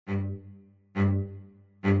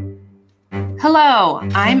Hello,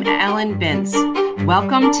 I'm Ellen Bince.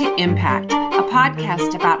 Welcome to Impact, a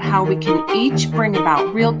podcast about how we can each bring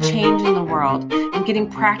about real change in the world and getting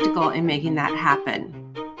practical in making that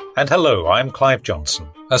happen. And hello, I'm Clive Johnson.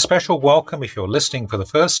 A special welcome if you're listening for the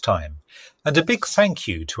first time, and a big thank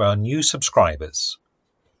you to our new subscribers.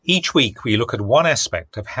 Each week we look at one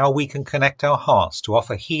aspect of how we can connect our hearts to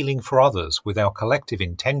offer healing for others with our collective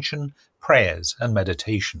intention, prayers, and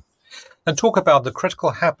meditation, and talk about the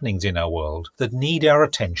critical happenings in our world that need our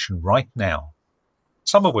attention right now,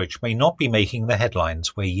 some of which may not be making the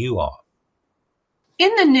headlines where you are.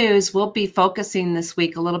 In the news, we'll be focusing this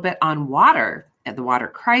week a little bit on water and the water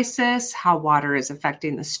crisis, how water is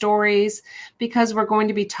affecting the stories, because we're going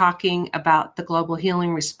to be talking about the global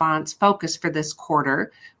healing response focus for this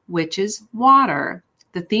quarter, which is water.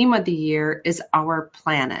 The theme of the year is our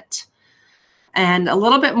planet. And a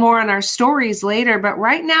little bit more on our stories later, but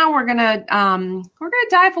right now we're gonna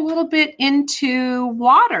dive a little bit into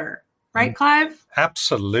water, right, Clive?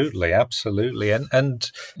 Absolutely.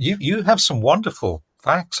 And you have some wonderful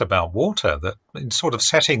facts about water that sort of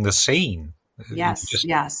setting the scene. Yes.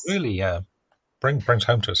 Really brings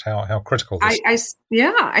home to us how critical this is.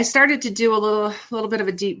 I started to do a little bit of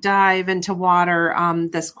a deep dive into water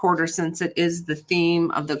this quarter, since it is the theme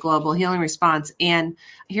of the global healing response. And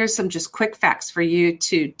here's some just quick facts for you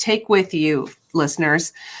to take with you,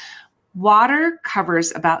 listeners. Water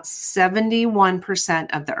covers about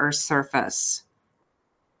 71% of the Earth's surface.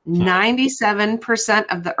 97%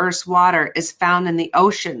 of the Earth's water is found in the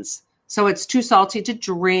oceans. So it's too salty to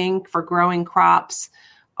drink for growing crops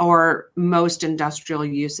or most industrial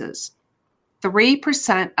uses.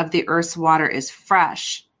 3% of the Earth's water is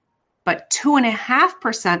fresh, but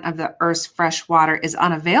 2.5% of the Earth's fresh water is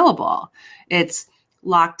unavailable. It's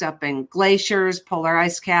locked up in glaciers, polar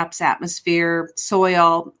ice caps, atmosphere,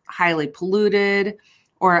 soil, highly polluted,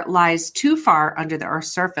 or it lies too far under the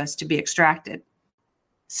Earth's surface to be extracted.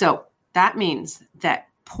 So that means that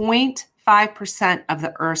 0.5% of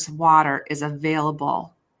the Earth's water is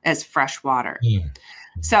available as fresh water.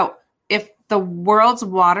 So if the world's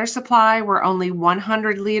water supply were only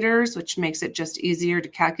 100 liters, which makes it just easier to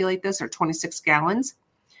calculate this, or 26 gallons,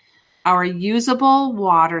 our usable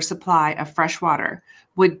water supply of fresh water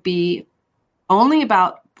would be only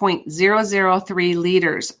about 0.003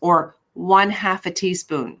 liters, or 1/2 a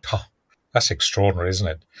teaspoon. Oh, that's extraordinary, isn't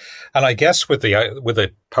it? And I guess with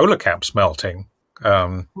the polar caps melting,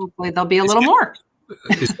 hopefully there'll be a little more.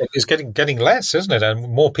 It's getting less, isn't it?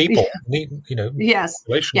 And more people need,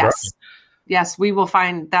 Yes, we will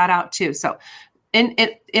find that out too. So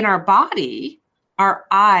in our body, our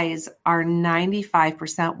eyes are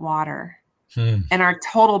 95% water, and our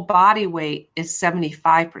total body weight is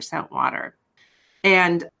 75% water.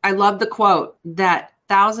 And I love the quote that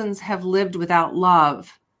thousands have lived without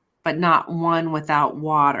love, but not one without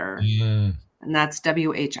water. And that's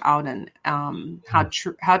W.H. Auden. How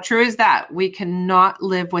true is that? We cannot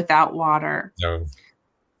live without water. No.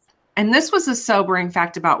 And this was a sobering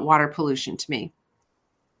fact about water pollution to me.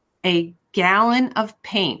 A gallon of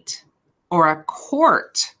paint or a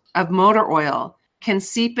quart of motor oil can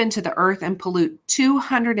seep into the earth and pollute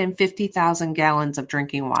 250,000 gallons of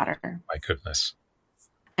drinking water. My goodness.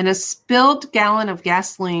 And a spilled gallon of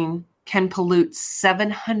gasoline can pollute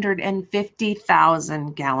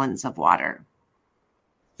 750,000 gallons of water.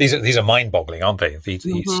 These are mind-boggling, aren't they? These.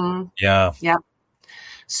 Yeah.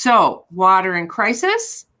 So, water in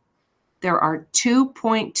crisis. There are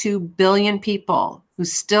 2.2 billion people who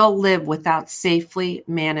still live without safely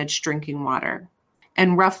managed drinking water.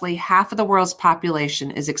 And roughly half of the world's population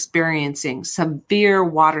is experiencing severe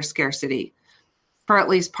water scarcity for at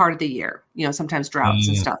least part of the year. Sometimes droughts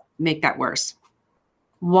and stuff make that worse.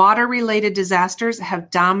 Water-related disasters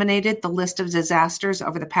have dominated the list of disasters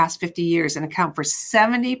over the past 50 years and account for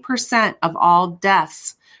 70% of all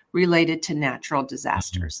deaths related to natural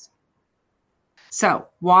disasters. So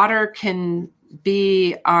water can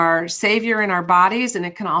be our savior in our bodies, and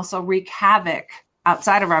it can also wreak havoc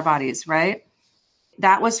outside of our bodies, right?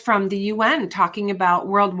 That was from the UN talking about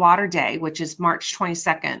World Water Day, which is March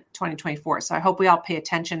 22nd, 2024. So I hope we all pay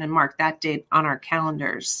attention and mark that date on our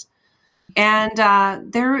calendars. And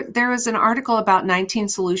there was an article about 19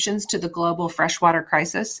 solutions to the global freshwater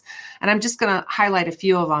crisis. And I'm just going to highlight a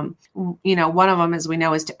few of them. One of them, as we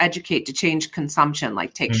know, is to educate to change consumption,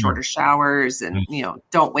 like take shorter showers and,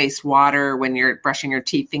 don't waste water when you're brushing your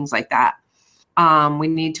teeth, things like that. We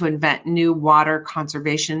need to invent new water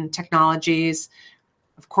conservation technologies.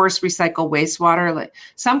 Of course, recycle wastewater. Like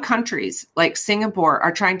some countries, like Singapore,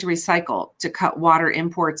 are trying to recycle to cut water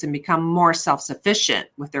imports and become more self-sufficient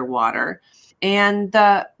with their water. And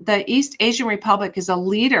the East Asian Republic is a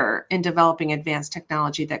leader in developing advanced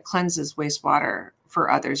technology that cleanses wastewater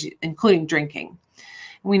for others, including drinking.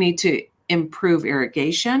 We need to improve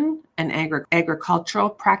irrigation and agricultural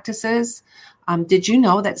practices. Did you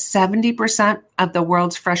know that 70% of the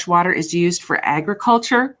world's fresh water is used for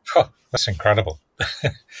agriculture? Oh, that's incredible.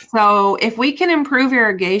 So if we can improve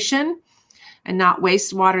irrigation and not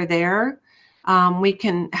waste water there, we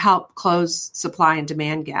can help close supply and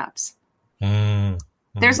demand gaps.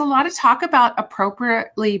 There's a lot of talk about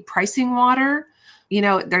appropriately pricing water.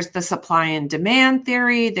 There's the supply and demand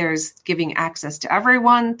theory. There's giving access to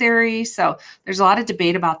everyone theory. So there's a lot of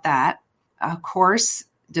debate about that. Of course,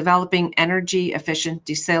 developing energy efficient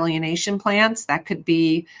desalination plants, that could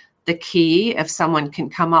be the key if someone can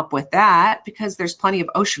come up with that, because there's plenty of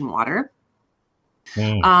ocean water.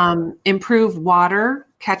 Improve water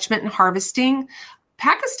catchment and harvesting.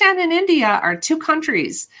 Pakistan and India are two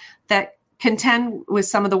countries that contend with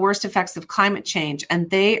some of the worst effects of climate change, and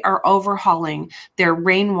they are overhauling their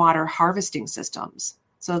rainwater harvesting systems.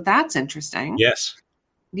 So that's interesting. Yes.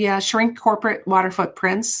 Yeah, shrink corporate water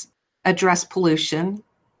footprints, address pollution.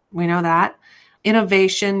 We know that.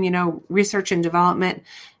 Innovation, research and development,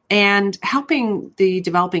 and helping the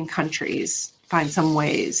developing countries find some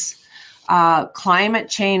ways. Climate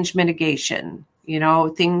change mitigation.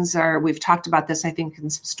 We've talked about this, I think, in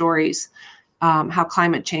some stories, how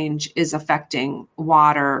climate change is affecting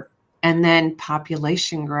water, and then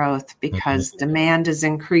population growth, because demand is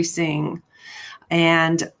increasing.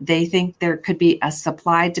 And they think there could be a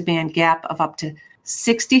supply-demand gap of up to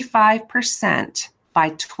 65% by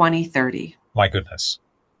 2030. My goodness.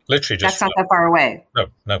 Literally just... That's not that far away. No.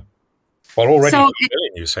 Well, already, so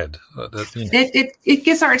you said. It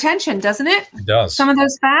gets our attention, doesn't it? It does. Some of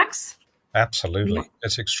those facts? Absolutely.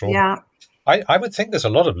 It's extraordinary. Yeah. I would think there's a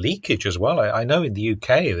lot of leakage as well. I know in the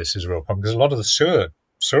UK this is a real problem, because a lot of the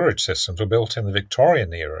sewerage systems were built in the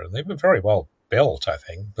Victorian era, and they were very well built, I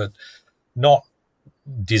think, but not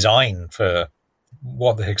designed for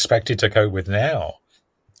what they're expected to cope with now.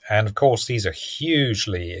 And of course, these are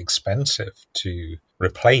hugely expensive to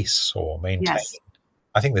replace or maintain. Yes.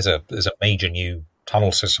 I think there's a major new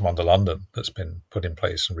tunnel system under London that's been put in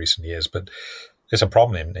place in recent years, but it's a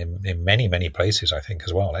problem in many, many places, I think,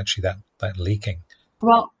 as well, actually, that leaking.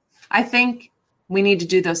 Well, I think we need to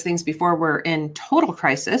do those things before we're in total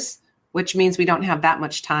crisis, which means we don't have that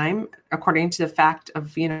much time. According to the fact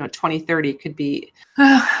of, 2030 could be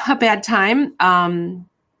a bad time.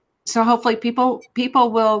 So hopefully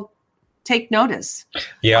people will take notice.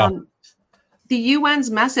 Yeah. The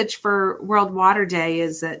UN's message for World Water Day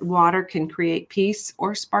is that water can create peace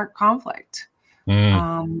or spark conflict.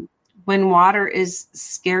 When water is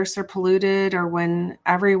scarce or polluted, or when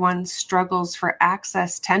everyone struggles for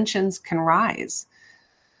access, tensions can rise.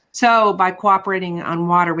 So by cooperating on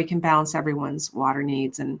water, we can balance everyone's water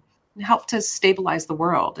needs and help to stabilize the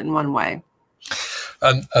world in one way.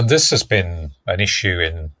 And this has been an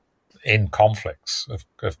issue in conflicts,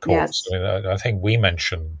 of course. Yes. I think we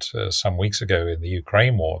mentioned some weeks ago in the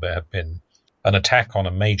Ukraine war, there had been an attack on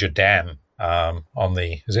a major dam on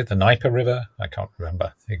is it the Dnieper River? I can't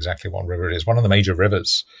remember exactly what river it is. One of the major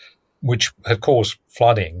rivers, which had caused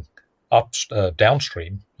flooding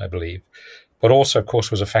downstream, I believe, but also, of course,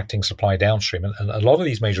 was affecting supply downstream. And a lot of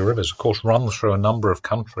these major rivers, of course, run through a number of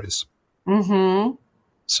countries. Mm-hmm.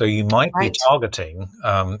 So you might be targeting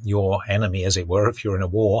your enemy, as it were, if you're in a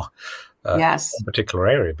war in a particular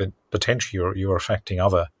area, but potentially you're affecting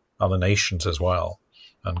other nations as well,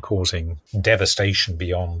 and causing devastation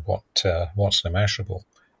beyond what's imaginable.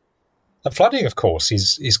 And flooding, of course,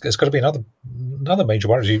 has got to be another major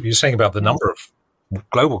worry. You're saying about the number of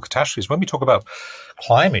global catastrophes. When we talk about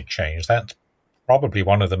climate change, that's probably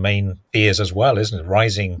one of the main fears as well, isn't it?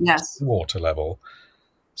 Rising water level.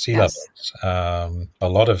 Sea levels, a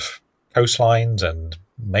lot of coastlines and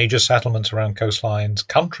major settlements around coastlines,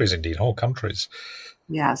 countries indeed, whole countries.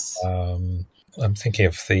 Yes. I'm thinking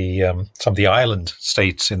of some of the island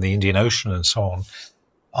states in the Indian Ocean and so on,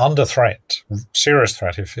 under threat, serious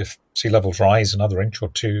threat. If sea levels rise another inch or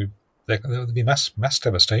two, there will be mass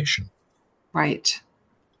devastation. Right.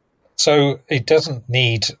 So it doesn't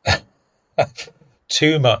need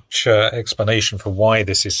too much explanation for why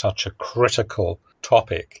this is such a critical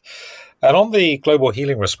topic. And on the Global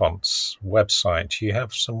Healing Response website, you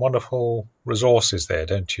have some wonderful resources there,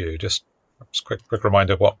 don't you? Just a quick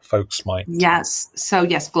reminder of what folks might... Yes. So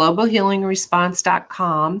yes,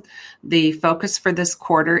 globalhealingresponse.com. The focus for this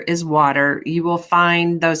quarter is water. You will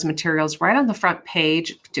find those materials right on the front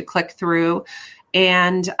page to click through.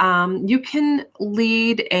 And you can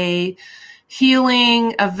lead a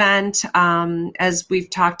healing event, as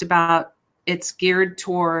we've talked about it's geared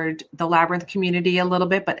toward the Labyrinth community a little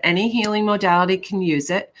bit, but any healing modality can use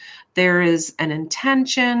it. There is an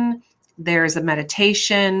intention, there's a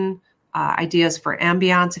meditation, ideas for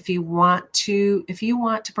ambiance. If you want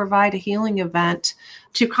to provide a healing event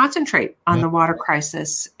to concentrate on the water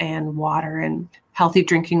crisis and water and healthy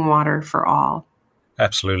drinking water for all.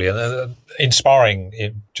 Absolutely. And inspiring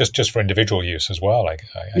just for individual use as well. I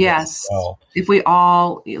yes. Well. If we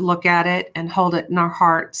all look at it and hold it in our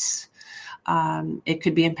hearts, it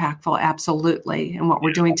could be impactful. Absolutely. And what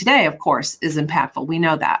we're doing today, of course, is impactful. We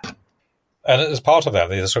know that. And as part of that,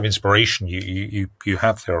 the sort of inspiration you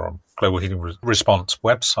have there on Global Healing Response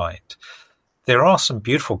website, there are some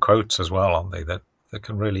beautiful quotes as well, aren't they, that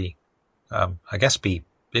can really, I guess, be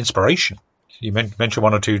inspiration. You mentioned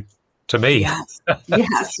one or two to me. Yes.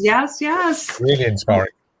 Really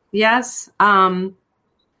inspiring. Yes.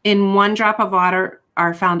 In one drop of water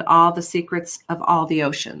are found all the secrets of all the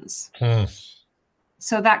oceans.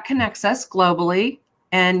 So that connects us globally.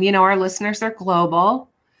 And, our listeners are global.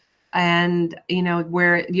 And,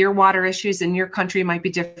 where your water issues in your country might be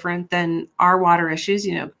different than our water issues,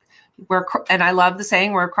 and I love the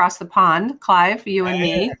saying, we're across the pond, Clive, you and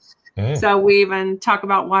me. So we even talk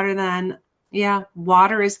about water then. Yeah,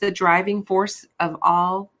 water is the driving force of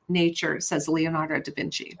all nature, says Leonardo da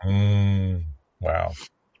Vinci. Wow.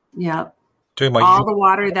 Yeah. All the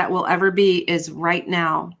water that will ever be is right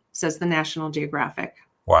now, says the National Geographic.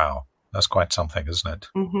 Wow. That's quite something, isn't it?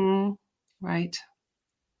 Mm-hmm. Right.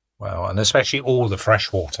 Wow. And especially all the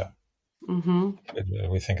fresh water.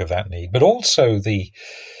 We think of that need. But also the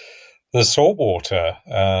salt water,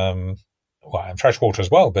 and fresh water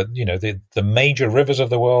as well, but, the major rivers of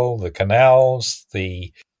the world, the canals,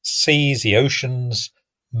 the seas, the oceans,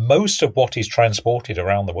 most of what is transported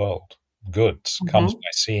around the world, goods, comes by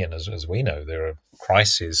sea. And as we know, there are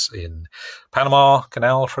crises in Panama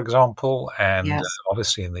Canal, for example, and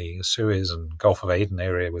obviously in the Suez and Gulf of Aden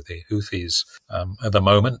area with the Houthis at the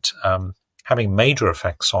moment, having major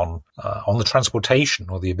effects on the transportation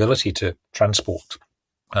or the ability to transport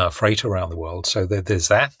freight around the world. So there's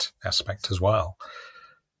that aspect as well.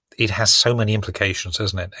 It has so many implications,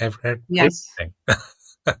 doesn't it? Everything.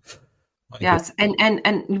 Yes.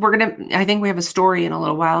 And we're going to, I think we have a story in a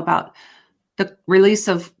little while about the release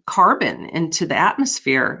of carbon into the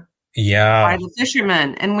atmosphere by the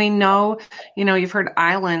fishermen. And we know, you've heard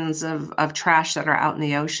islands of trash that are out in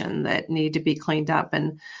the ocean that need to be cleaned up,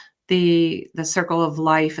 and the circle of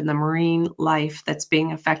life and the marine life that's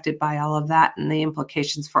being affected by all of that and the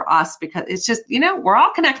implications for us, because it's just, we're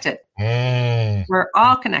all connected. We're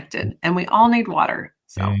all connected and we all need water.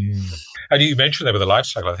 So, and you mentioned there with the life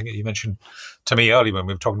cycle. I think you mentioned to me earlier when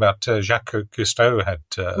we were talking about Jacques Cousteau had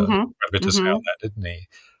a bit to say on that, didn't he?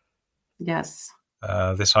 Yes.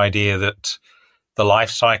 This idea that the life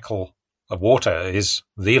cycle of water is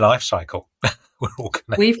the life cycle. We're all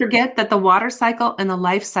connected. We forget that the water cycle and the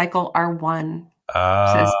life cycle are one,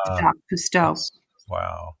 says Jacques Cousteau.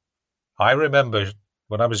 Wow. I remember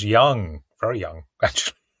when I was young, very young,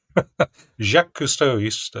 actually, Jacques Cousteau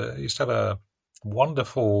used to have a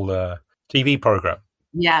wonderful TV program.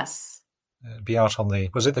 Yes. Be out on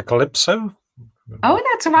was it the Calypso? Oh,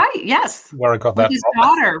 that's right. Yes. Where I got with that his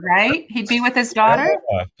daughter, right? He'd be with his daughter.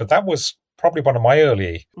 Yeah, but that was probably one of my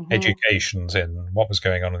early educations in what was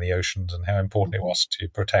going on in the oceans and how important it was to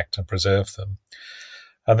protect and preserve them.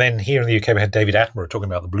 And then here in the UK, we had David Attenborough talking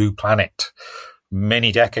about the blue planet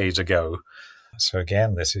many decades ago. So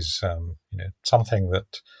again, this is something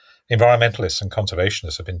that environmentalists and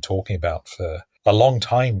conservationists have been talking about for a long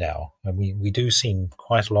time now. And we do seem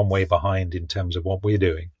quite a long way behind in terms of what we're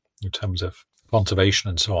doing, in terms of conservation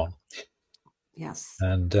and so on. Yes.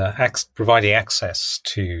 And providing access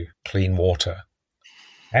to clean water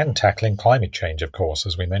and tackling climate change, of course,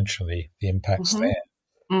 as we mentioned, the impacts there.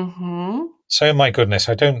 So, my goodness,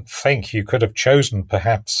 I don't think you could have chosen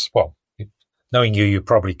perhaps, well, knowing you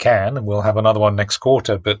probably can, and we'll have another one next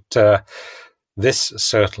quarter, but this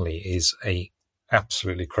certainly is a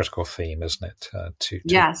absolutely critical theme, isn't it, to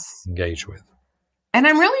engage with. And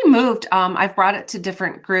I'm really moved. I've brought it to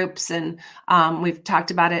different groups, and we've talked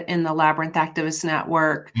about it in the Labyrinth Activist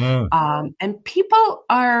Network. And people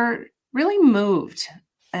are really moved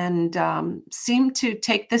and seem to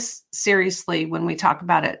take this seriously when we talk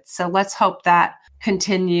about it. So let's hope that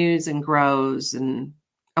continues and grows, and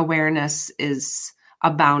awareness is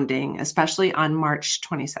abounding, especially on March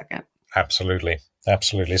 22nd. Absolutely.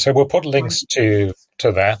 So we'll put links to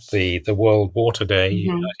that, the World Water Day,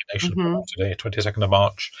 United Nations Water Day, 22nd of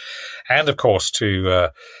March, and of course to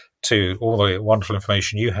all the wonderful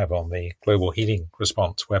information you have on the Global Healing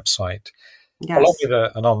Response website. along Yes. with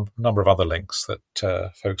a number of other links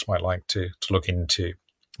that folks might like to look into.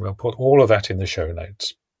 We'll put all of that in the show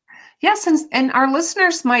notes. Yes, and our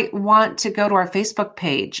listeners might want to go to our Facebook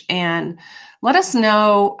page and let us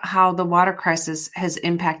know how the water crisis has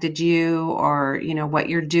impacted you, or what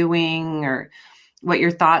you're doing, or what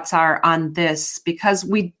your thoughts are on this, because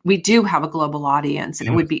we do have a global audience, and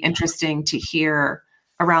it would be interesting to hear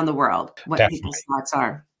around the world what Definitely. people's thoughts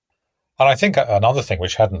are. And I think another thing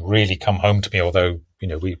which hadn't really come home to me, although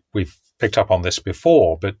we've picked up on this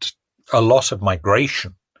before, but a lot of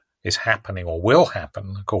migration is happening, or will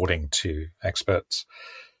happen, according to experts,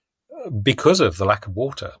 because of the lack of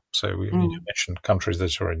water. So we mentioned countries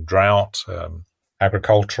that are in drought,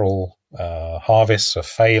 agricultural harvests are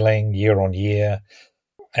failing year on year.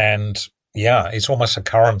 And yeah, it's almost a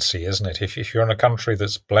currency, isn't it? If you're in a country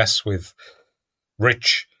that's blessed with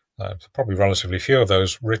rich, probably relatively few of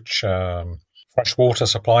those rich freshwater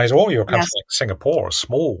supplies, or you're a country like Singapore, a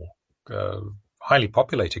small, highly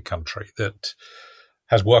populated country that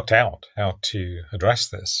has worked out how to address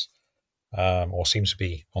this, or seems to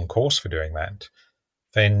be on course for doing that,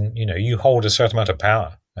 then you hold a certain amount of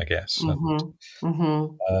power, I guess.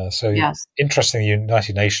 So interesting, the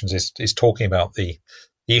United Nations is talking about the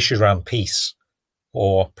issues around peace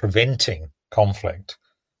or preventing conflict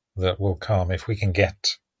that will come if we can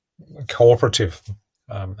get cooperative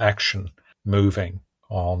action moving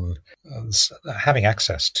on having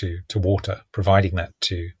access to water, providing that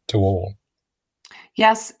to all.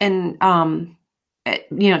 Yes, and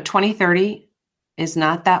 2030 is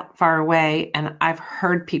not that far away, and I've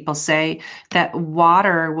heard people say that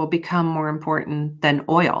water will become more important than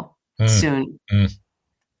oil soon.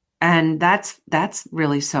 And that's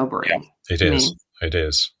really sobering. Yeah, it is. It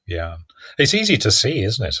is. Yeah. It's easy to see,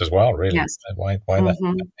 isn't it, as well, really? Yes. Why that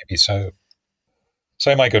may be so.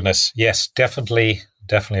 So, my goodness, yes, definitely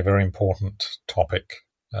a very important topic.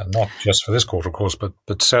 Not just for this quarter, of course,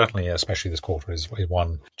 but certainly, especially this quarter, is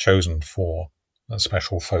one chosen for a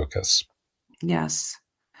special focus. Yes.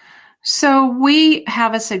 So we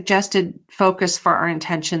have a suggested focus for our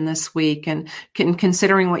intention this week, and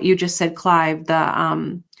considering what you just said, Clive,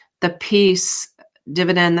 the peace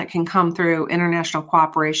dividend that can come through international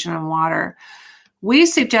cooperation on water, we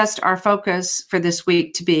suggest our focus for this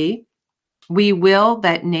week to be: we will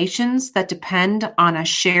that nations that depend on a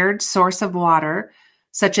shared source of water,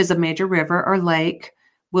 such as a major river or lake,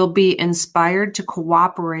 will be inspired to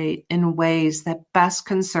cooperate in ways that best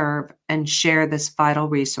conserve and share this vital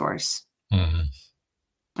resource. And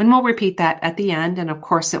we'll repeat that at the end. And of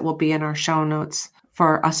course, it will be in our show notes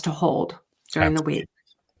for us to hold during the week.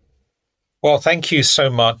 Well, thank you so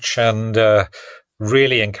much. And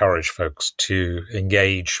really encourage folks to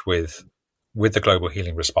engage with the Global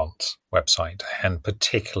Healing Response website, and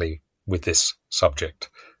particularly with this subject.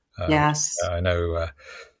 Yes. I know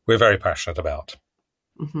we're very passionate about.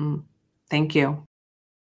 Thank you.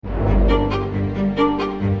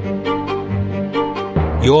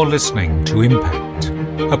 You're listening to Impact,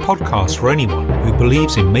 a podcast for anyone who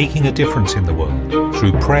believes in making a difference in the world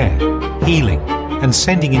through prayer, healing, and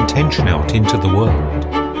sending intention out into the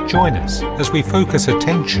world. Join us as we focus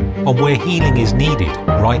attention on where healing is needed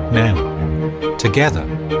right now. Together,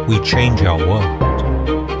 we change our world.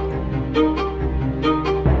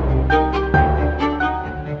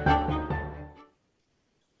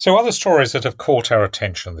 So other stories that have caught our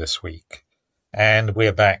attention this week, and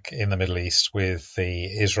we're back in the Middle East with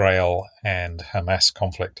the Israel and Hamas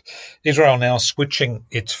conflict. Israel now switching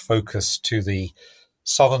its focus to the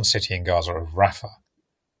southern city in Gaza of Rafah,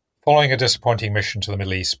 following a disappointing mission to the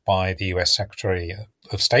Middle East by the US Secretary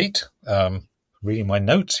of State. Reading my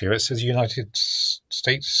notes here, it says United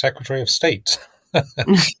States Secretary of State.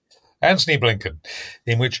 Antony Blinken,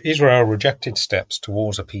 in which Israel rejected steps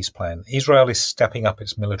towards a peace plan. Israel is stepping up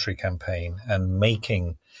its military campaign and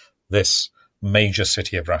making this major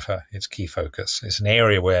city of Rafah its key focus. It's an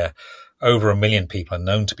area where over 1 million people are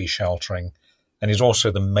known to be sheltering, and is also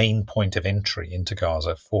the main point of entry into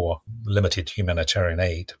Gaza for limited humanitarian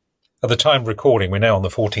aid. At the time of recording, we're now on the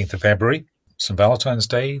 14th of February, St. Valentine's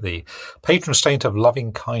Day, the patron saint of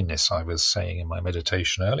loving kindness, I was saying in my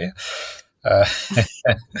meditation earlier.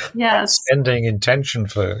 Yes. Sending intention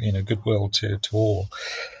for goodwill to all.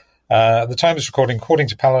 At the time of this recording, according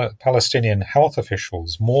to Palestinian health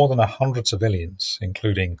officials, more than 100 civilians,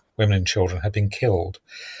 including women and children, have been killed,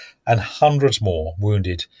 and hundreds more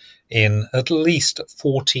wounded in at least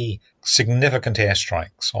 40 significant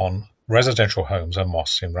airstrikes on residential homes and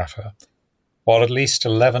mosques in Rafah, while at least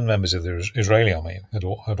 11 members of the Israeli army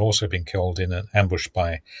had also been killed in an ambush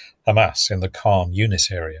by Hamas in the Khan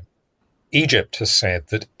Yunis area. Egypt has said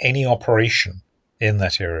that any operation in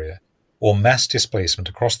that area or mass displacement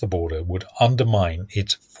across the border would undermine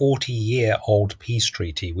its 40-year-old peace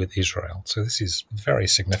treaty with Israel. So this is a very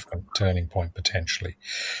significant turning point potentially.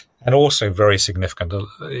 And also very significant,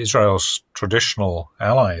 Israel's traditional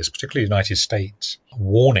allies, particularly the United States,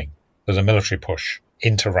 warning that a military push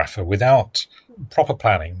into Rafah without proper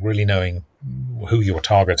planning, really knowing who you're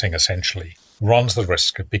targeting essentially, runs the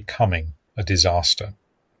risk of becoming a disaster.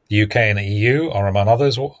 The UK and the EU are, among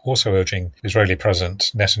others, also urging Israeli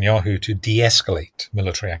President Netanyahu to de-escalate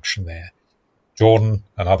military action there. Jordan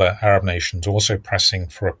and other Arab nations also pressing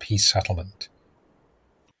for a peace settlement.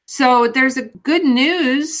 So there's a good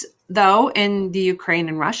news, though, in the Ukraine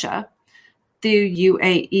and Russia. The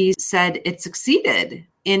UAE said it succeeded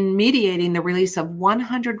in mediating the release of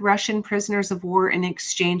 100 Russian prisoners of war in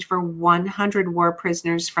exchange for 100 war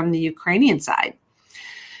prisoners from the Ukrainian side.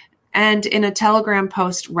 And in a Telegram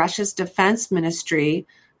post, Russia's defense ministry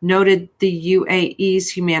noted the UAE's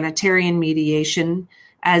humanitarian mediation,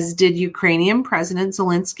 as did Ukrainian President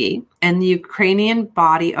Zelensky and the Ukrainian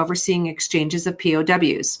body overseeing exchanges of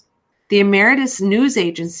POWs. The emeritus news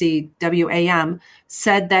agency, WAM,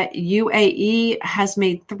 said that UAE has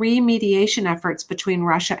made 3 mediation efforts between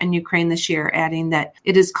Russia and Ukraine this year, adding that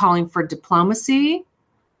it is calling for diplomacy,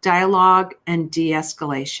 dialogue, and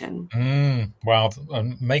de-escalation. Well,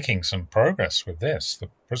 making some progress with this. The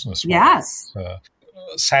prisoner swap. Yes.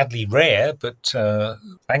 Sadly rare, but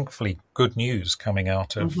thankfully good news coming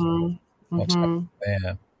out of what's happened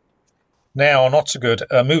there. Now, not so good.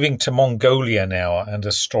 Moving to Mongolia now, and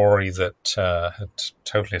a story that had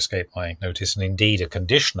totally escaped my notice, and indeed a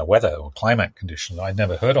condition, a weather or climate condition I'd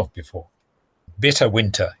never heard of before. Bitter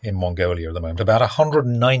winter in Mongolia at the moment. About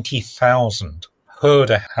 190,000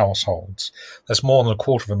 herder households, that's more than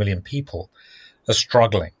 250,000 people, are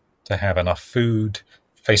struggling to have enough food,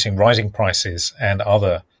 facing rising prices and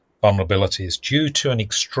other vulnerabilities due to an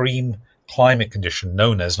extreme climate condition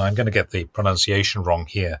known as, and I'm going to get the pronunciation wrong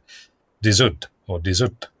here, Dzud, or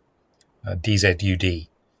Dzud, DZUD.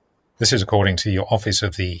 This is according to the Office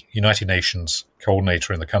of the United Nations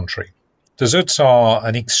coordinator in the country. Dzuds are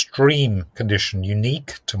an extreme condition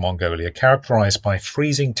unique to Mongolia, characterized by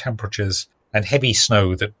freezing temperatures and heavy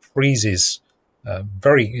snow that freezes in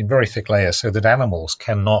very thick layers so that animals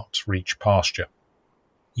cannot reach pasture.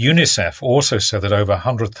 UNICEF also said that over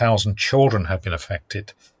 100,000 children have been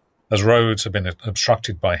affected as roads have been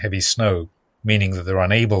obstructed by heavy snow, meaning that they're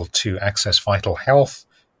unable to access vital health,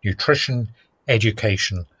 nutrition,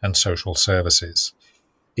 education, and social services.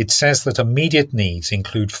 It says that immediate needs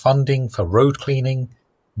include funding for road cleaning,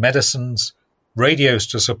 medicines, radios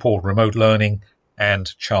to support remote learning,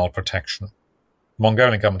 and child protection. The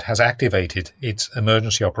Mongolian government has activated its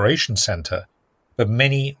Emergency Operations Center, but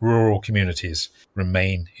many rural communities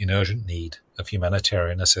remain in urgent need of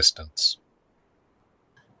humanitarian assistance.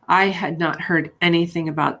 I had not heard anything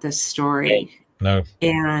about this story. No.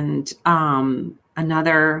 And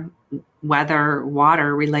another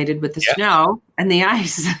water related with the snow and the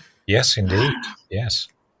ice. Yes, indeed. Yes.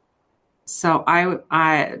 So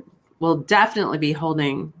I will definitely be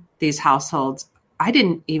holding these households. I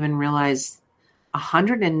didn't even realize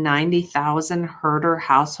 190,000 herder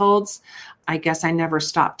households. I guess I never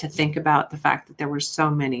stopped to think about the fact that there were so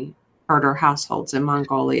many herder households in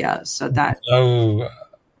Mongolia. So that...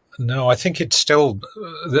 No, I think it's still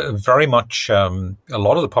very much, a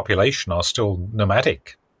lot of the population are still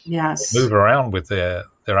nomadic. Yes. They move around with their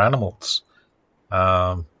animals.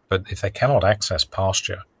 But if they cannot access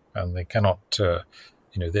pasture and they cannot,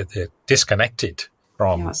 they're disconnected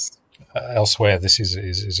from elsewhere, this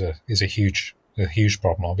is a huge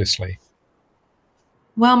problem, obviously.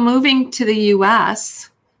 Well, moving to the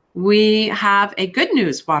U.S., we have a good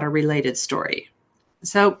news water-related story.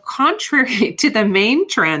 So contrary to the main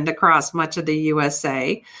trend across much of the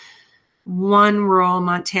USA, one rural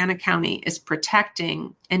Montana county is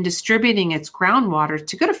protecting and distributing its groundwater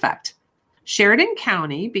to good effect. Sheridan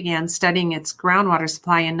County began studying its groundwater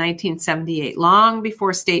supply in 1978, long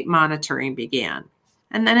before state monitoring began.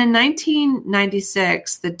 And then in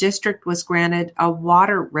 1996, the district was granted a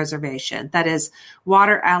water reservation, that is,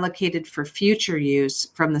 water allocated for future use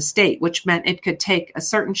from the state, which meant it could take a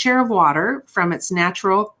certain share of water from its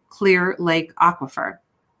natural Clear Lake aquifer.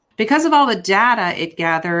 Because of all the data it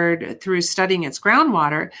gathered through studying its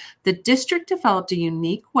groundwater, the district developed a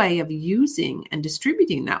unique way of using and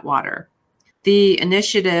distributing that water. The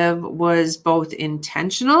initiative was both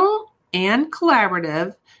intentional and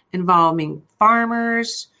collaborative, involving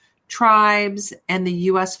farmers, tribes, and the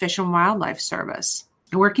U.S. Fish and Wildlife Service,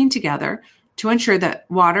 working together to ensure that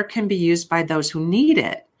water can be used by those who need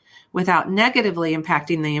it without negatively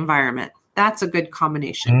impacting the environment. That's a good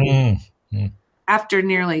combination. Mm-hmm. After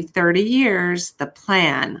nearly 30 years, the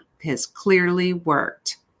plan has clearly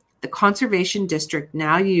worked. The conservation district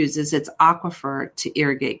now uses its aquifer to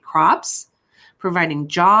irrigate crops, providing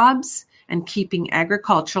jobs, and keeping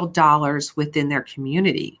agricultural dollars within their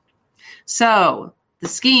community. So the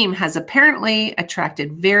scheme has apparently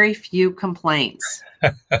attracted very few complaints.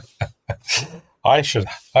 I should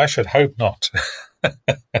hope not.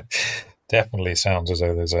 Definitely sounds as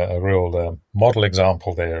though there's a real model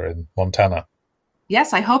example there in Montana.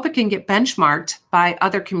 Yes, I hope it can get benchmarked by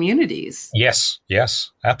other communities. Yes,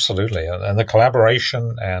 absolutely. And the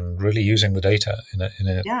collaboration and really using the data in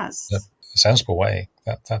a sensible way.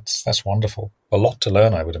 That's wonderful. A lot to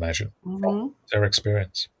learn, I would imagine, from their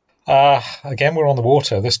experience. Again, we're on the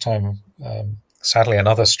water. This time, sadly,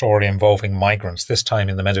 another story involving migrants, this time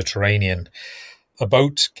in the Mediterranean. A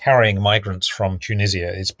boat carrying migrants from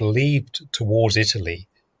Tunisia, it's believed towards Italy,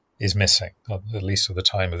 is missing, at least at the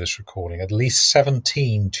time of this recording. At least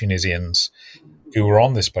 17 Tunisians who were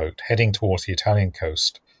on this boat heading towards the Italian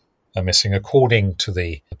coast are missing, according to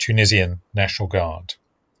the Tunisian National Guard.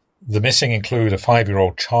 The missing include a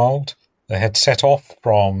 5-year-old child. They had set off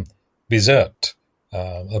from Bizerte,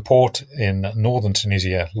 a port in northern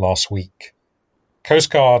Tunisia, last week.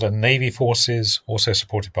 Coast Guard and Navy forces, also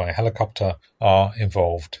supported by a helicopter, are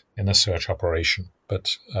involved in a search operation,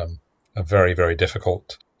 but a very, very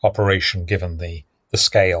difficult operation given the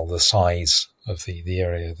scale, the size of the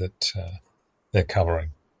area that they're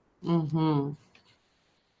covering. Mm-hmm.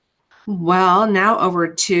 Well, now over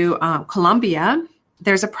to Colombia.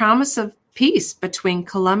 There's a promise of peace between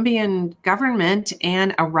Colombian government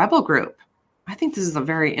and a rebel group. I think this is a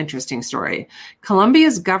very interesting story.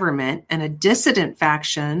 Colombia's government and a dissident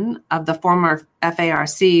faction of the former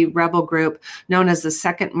FARC rebel group known as the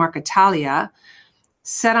Second Marquetalia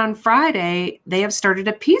said on Friday they have started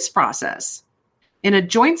a peace process. In a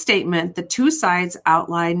joint statement, the two sides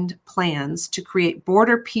outlined plans to create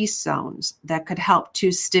border peace zones that could help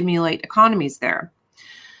to stimulate economies there.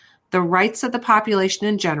 The rights of the population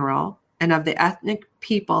in general and of the ethnic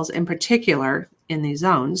peoples in particular in these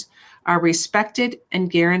zones are respected and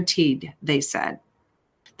guaranteed, they said.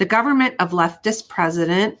 The government of leftist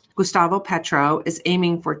President Gustavo Petro is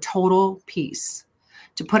aiming for total peace,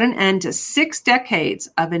 to put an end to 6 decades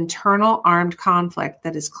of internal armed conflict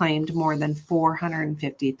that has claimed more than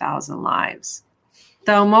 450,000 lives.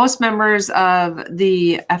 Though most members of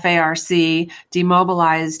the FARC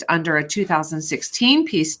demobilized under a 2016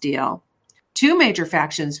 peace deal, 2 major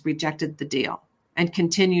factions rejected the deal and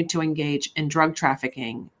continued to engage in drug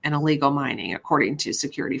trafficking and illegal mining, according to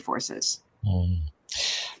security forces.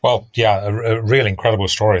 Well, yeah, a real incredible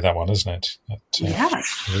story, that one, isn't it?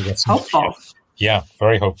 Yes, hopeful. Yeah,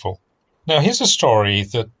 very hopeful. Now, here's a story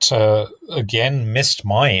that, again, missed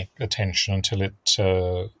my attention until it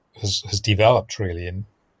has developed, really, and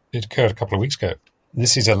it occurred a couple of weeks ago.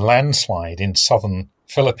 This is a landslide in southern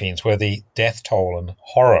Philippines where the death toll and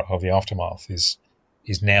horror of the aftermath is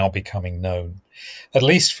now becoming known. At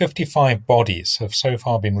least 55 bodies have so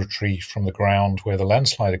far been retrieved from the ground where the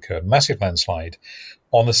landslide occurred, massive landslide,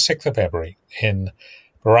 on the 6th of February in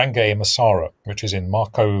Barangay Masara, which is in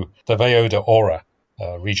Marco Davao de Ora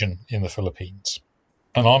region in the Philippines.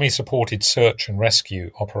 An army-supported search and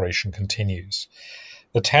rescue operation continues.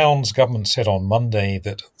 The town's government said on Monday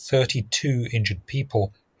that 32 injured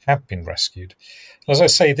people have been rescued. As I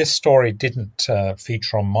say, this story didn't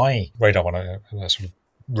feature on my radar when I sort of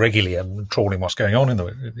regularly am trawling what's going on in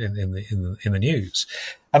the news,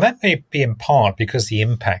 and that may be in part because the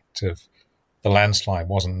impact of the landslide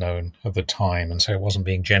wasn't known at the time, and so it wasn't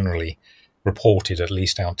being generally reported, at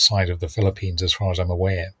least outside of the Philippines, as far as I'm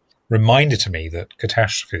aware. Reminder to me that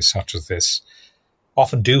catastrophes such as this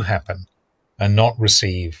often do happen and not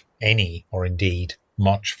receive any, or indeed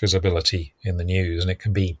much, visibility in the news, and it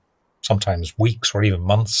can be sometimes weeks or even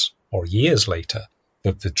months or years later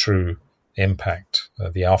that the true impact,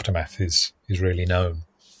 the aftermath is really known.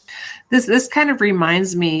 This kind of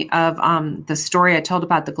reminds me of the story I told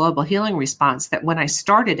about the global healing response, that when I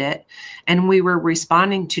started it and we were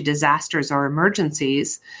responding to disasters or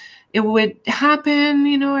emergencies, it would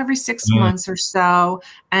happen, every 6 months or so.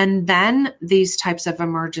 And then these types of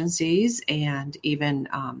emergencies and even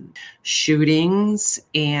shootings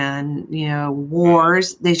and,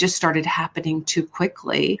 wars, they just started happening too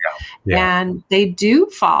quickly. Yeah. And they do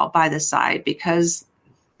fall by the side because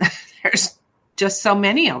there's just so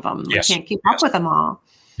many of them. Yes. We can't keep up with them all.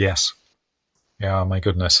 Yes. Yeah, my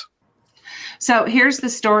goodness. So here's the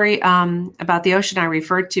story about the ocean I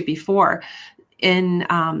referred to before. In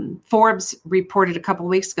Forbes reported a couple of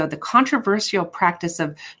weeks ago, the controversial practice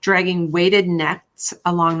of dragging weighted nets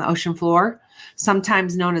along the ocean floor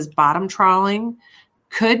sometimes known as bottom trawling,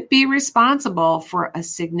 could be responsible for a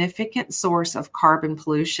significant source of carbon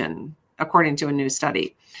pollution, according to a new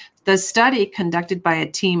study. The study, conducted by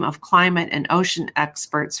a team of climate and ocean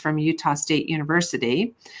experts from Utah State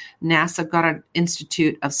University, NASA Goddard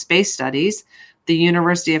Institute of Space Studies, the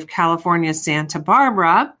University of California, Santa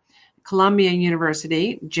Barbara, Columbia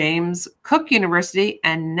University, James Cook University,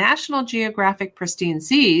 and National Geographic Pristine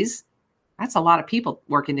Seas, that's a lot of people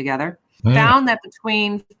working together, found that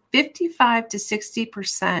between 55 to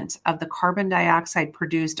 60% of the carbon dioxide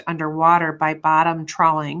produced underwater by bottom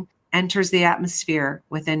trawling enters the atmosphere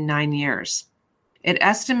within 9 years. It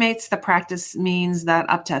estimates the practice means that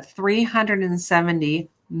up to 370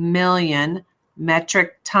 million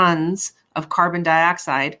metric tons of carbon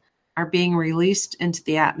dioxide are being released into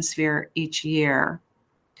the atmosphere each year.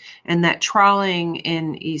 And that trawling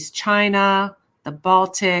in East China, the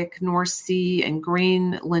Baltic, North Sea, and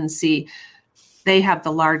Greenland Sea, they have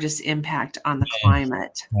the largest impact on the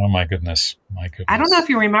climate. Oh, my goodness. I don't know if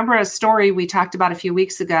you remember a story we talked about a few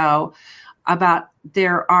weeks ago about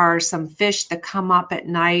there are some fish that come up at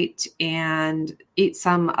night and eat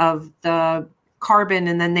some of the carbon,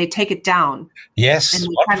 and then they take it down. Yes. And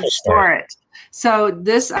they kind of store it. So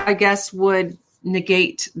this, I guess, would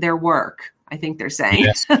negate their work, I think they're saying.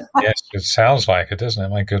 Yes, it sounds like it, doesn't it?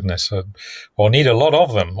 My goodness. We'll need a lot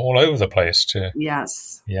of them all over the place to...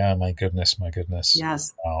 Yes. Yeah, my goodness.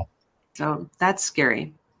 Yes. Wow. So that's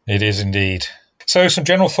scary. It is indeed. So some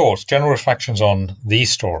general thoughts, general reflections on these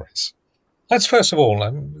stories. Let's first of all,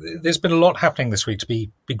 there's been a lot happening this week to be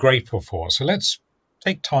grateful for. So let's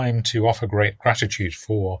take time to offer great gratitude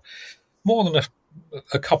for more than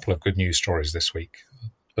a couple of good news stories this week.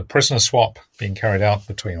 The prisoner swap has been carried out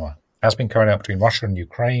between Russia and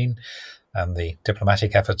Ukraine, and the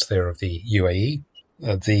diplomatic efforts there of the UAE.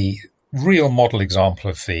 The real model example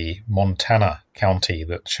of the Montana county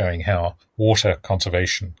that's showing how water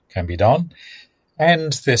conservation can be done,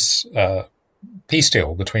 and this peace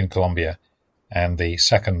deal between Colombia and the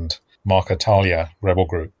second Marca-Talia rebel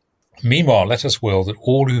group. Meanwhile, let us will that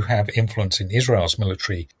all who have influence in Israel's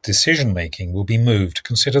military decision-making will be moved to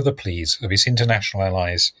consider the pleas of its international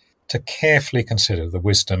allies to carefully consider the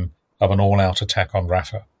wisdom of an all-out attack on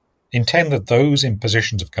Rafah. Intend that those in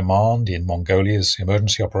positions of command in Mongolia's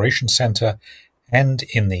Emergency Operations Center and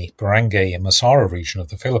in the Barangay and Masara region of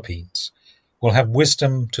the Philippines will have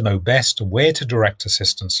wisdom to know best where to direct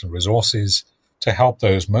assistance and resources to help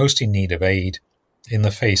those most in need of aid in the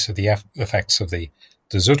face of the effects of the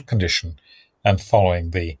Desert condition and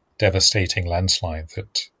following the devastating landslide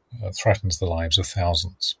that threatens the lives of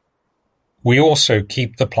thousands. We also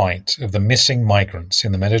keep the plight of the missing migrants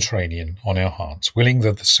in the Mediterranean on our hearts, willing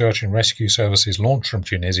that the search and rescue services launched from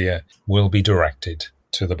Tunisia will be directed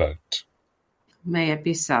to the boat. May it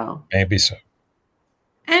be so. May it be so.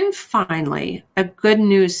 And finally, a good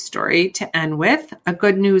news story to end with, a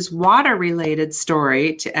good news water-related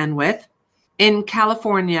story to end with. In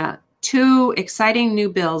California, 2 exciting new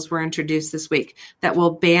bills were introduced this week that will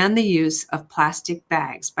ban the use of plastic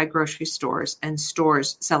bags by grocery stores and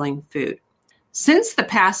stores selling food. Since the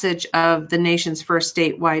passage of the nation's first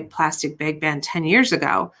statewide plastic bag ban 10 years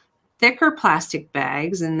ago, thicker plastic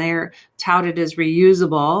bags, and they're touted as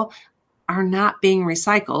reusable, are not being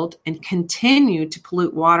recycled and continue to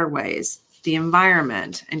pollute waterways, the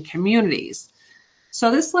environment, and communities. So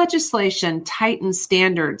this legislation tightens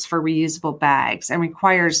standards for reusable bags and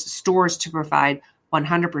requires stores to provide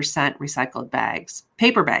 100% recycled bags,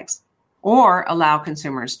 paper bags, or allow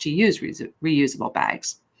consumers to use reusable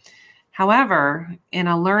bags. However, in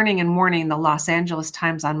a learning and warning, the Los Angeles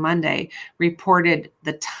Times on Monday reported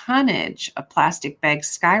the tonnage of plastic bags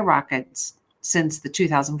skyrockets since the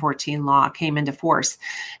 2014 law came into force.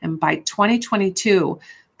 And by 2022,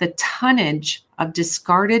 the tonnage of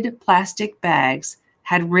discarded plastic bags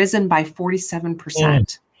had risen by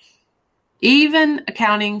 47%. Even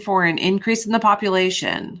accounting for an increase in the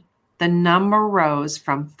population, the number rose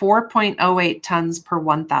from 4.08 tons per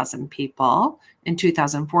 1,000 people in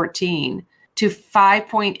 2014 to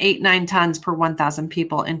 5.89 tons per 1,000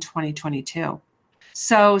 people in 2022.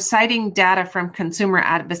 So, citing data from consumer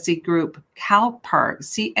advocacy group CalPIRG,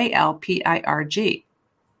 CalPIRG,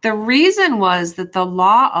 the reason was that the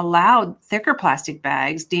law allowed thicker plastic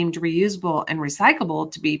bags deemed reusable and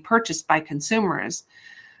recyclable to be purchased by consumers,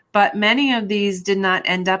 but many of these did not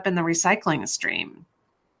end up in the recycling stream.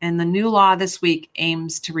 And the new law this week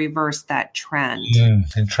aims to reverse that trend.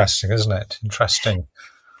 Interesting, isn't it? Interesting.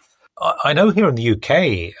 I know here in the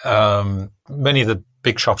UK, many of the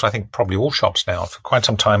big shops, I think probably all shops now, for quite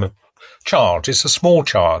some time have charged. It's a small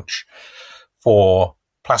charge for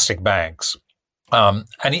plastic bags. And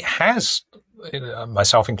it has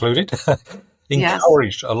myself included,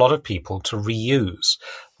 encouraged a lot of people to reuse.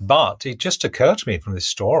 But it just occurred to me from this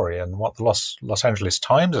story and what the Los Angeles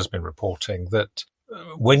Times has been reporting that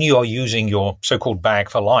when you are using your so-called bag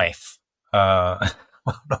for life, most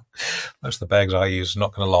of the bags I use are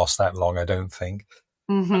not going to last that long, I don't think.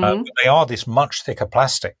 Mm-hmm. They are this much thicker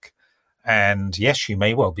plastic. And yes, you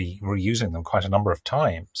may well be reusing them quite a number of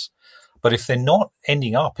times. But if they're not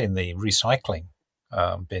ending up in the recycling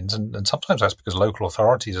bins, and sometimes that's because local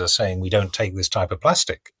authorities are saying we don't take this type of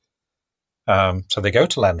plastic, so they go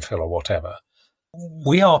to landfill or whatever,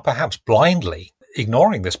 we are perhaps blindly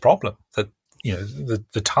ignoring this problem that,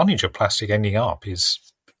 the tonnage of plastic ending up is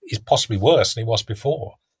possibly worse than it was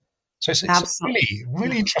before. So it's really,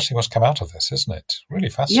 really interesting what's come out of this, isn't it? Really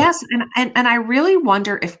fascinating. Yes, and I really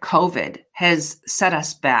wonder if COVID has set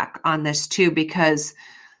us back on this too, because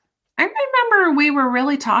I remember we were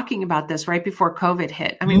really talking about this right before COVID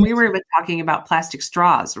hit. I mean, we were even talking about plastic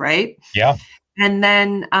straws, right? Yeah. And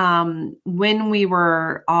then when we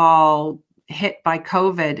were all hit by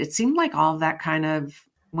COVID, it seemed like all of that kind of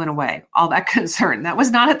went away, all that concern. That was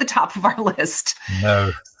not at the top of our list.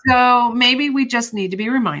 No. So maybe we just need to be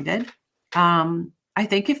reminded. I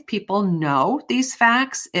think if people know these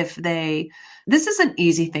facts, this is an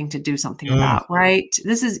easy thing to do something about, right?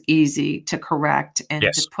 This is easy to correct and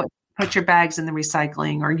to put your bags in the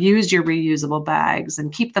recycling or use your reusable bags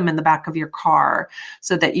and keep them in the back of your car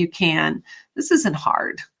so that you can. This isn't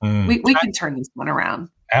hard. We can turn this one around.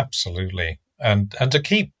 Absolutely. And to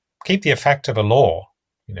keep the effect of a law,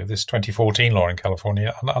 this 2014 law in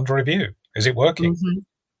California under review. Is it working? Mm-hmm.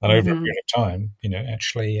 And over a period of time,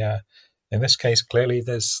 actually, in this case, clearly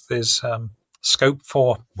there's scope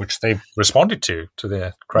for which they've responded to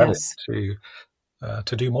their credit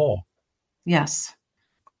to do more. Yes.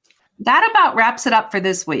 That about wraps it up for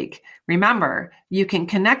this week. Remember, you can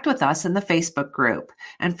connect with us in the Facebook group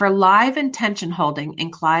and for live intention holding in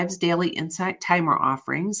Clive's Daily Insight Timer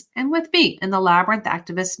offerings and with me in the Labyrinth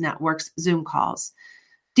Activist Network's Zoom calls.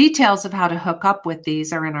 Details of how to hook up with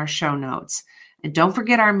these are in our show notes. And don't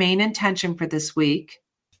forget our main intention for this week.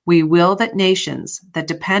 We will that nations that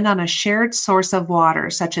depend on a shared source of water,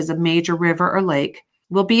 such as a major river or lake,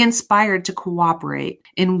 will be inspired to cooperate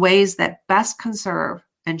in ways that best conserve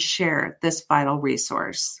and share this vital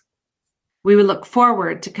resource. We will look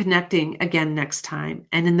forward to connecting again next time.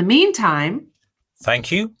 And in the meantime,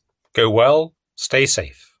 thank you. Go well. Stay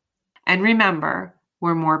safe. And remember,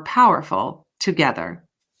 we're more powerful together.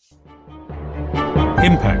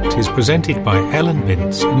 Impact is presented by Ellen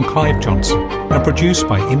Binns and Clive Johnson and produced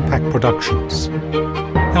by Impact Productions.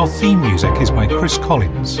 Our theme music is by Chris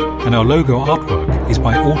Collins and our logo artwork is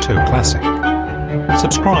by Auto Classic.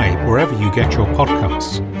 Subscribe wherever you get your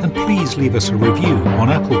podcasts and please leave us a review on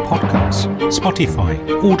Apple Podcasts, Spotify,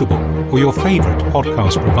 Audible or your favorite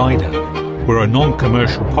podcast provider. We're a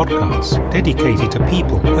non-commercial podcast dedicated to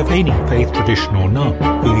people of any faith tradition or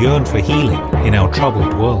none who yearn for healing in our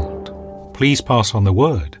troubled world. Please pass on the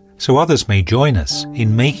word so others may join us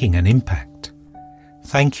in making an impact.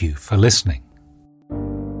 Thank you for listening.